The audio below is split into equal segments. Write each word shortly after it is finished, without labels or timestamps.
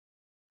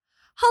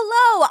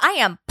Hello, I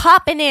am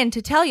popping in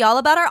to tell y'all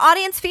about our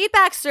audience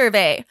feedback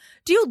survey.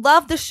 Do you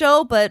love the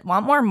show but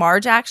want more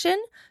Marge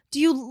action? Do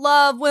you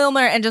love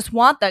Wilmer and just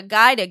want the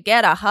guy to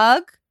get a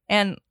hug?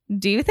 And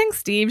do you think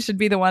Steve should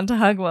be the one to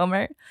hug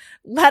Wilmer?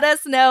 Let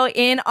us know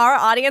in our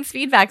audience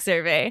feedback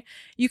survey.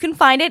 You can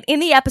find it in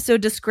the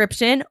episode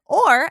description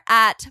or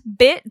at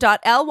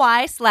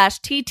bit.ly/TTT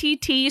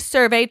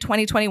survey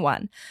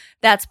 2021.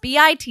 That's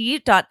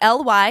bit.ly/TTT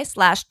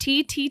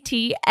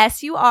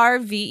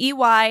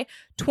survey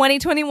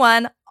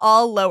 2021,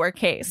 all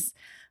lowercase.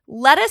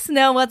 Let us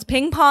know what's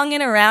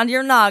ping-ponging around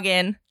your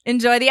noggin.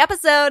 Enjoy the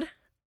episode.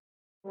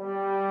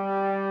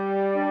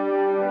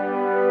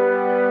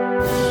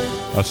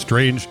 A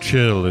strange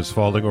chill is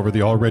falling over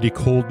the already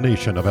cold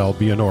nation of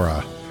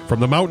Albionora. From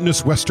the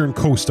mountainous western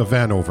coast of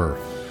Vanover,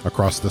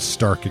 across the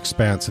stark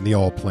expanse in the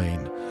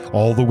All-Plain,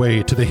 all the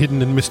way to the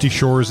hidden and misty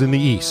shores in the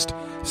east,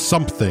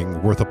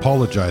 something worth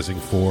apologizing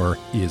for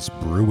is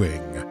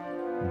brewing.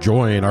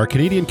 Join our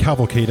Canadian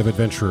cavalcade of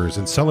adventurers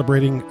in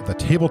celebrating the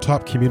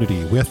tabletop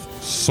community with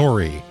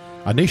Sorry,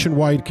 a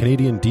nationwide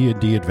Canadian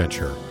D&D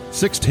adventure.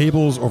 6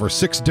 tables over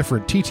 6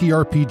 different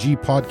TTRPG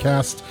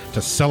podcasts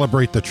to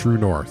celebrate the true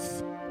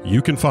north.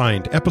 You can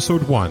find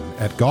Episode 1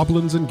 at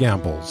Goblins and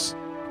Gambles,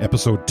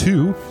 Episode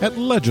 2 at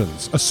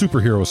Legends, a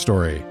superhero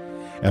story,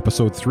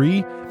 Episode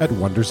 3 at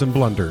Wonders and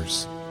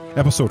Blunders,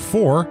 Episode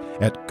 4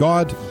 at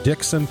God,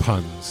 Dicks and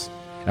Puns,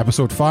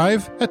 Episode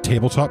 5 at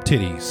Tabletop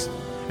Titties,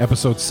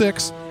 Episode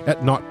 6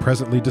 at Not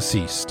Presently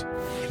Deceased,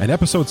 and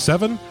Episode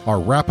 7, our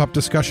wrap-up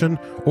discussion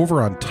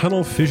over on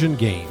Tunnel Fission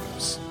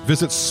Games.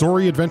 Visit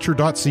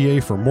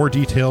sorryadventure.ca for more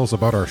details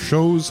about our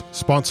shows,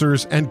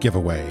 sponsors, and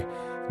giveaway.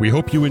 We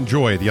hope you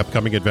enjoy the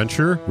upcoming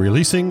adventure,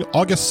 releasing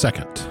August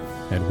 2nd,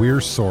 and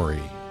we're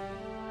sorry.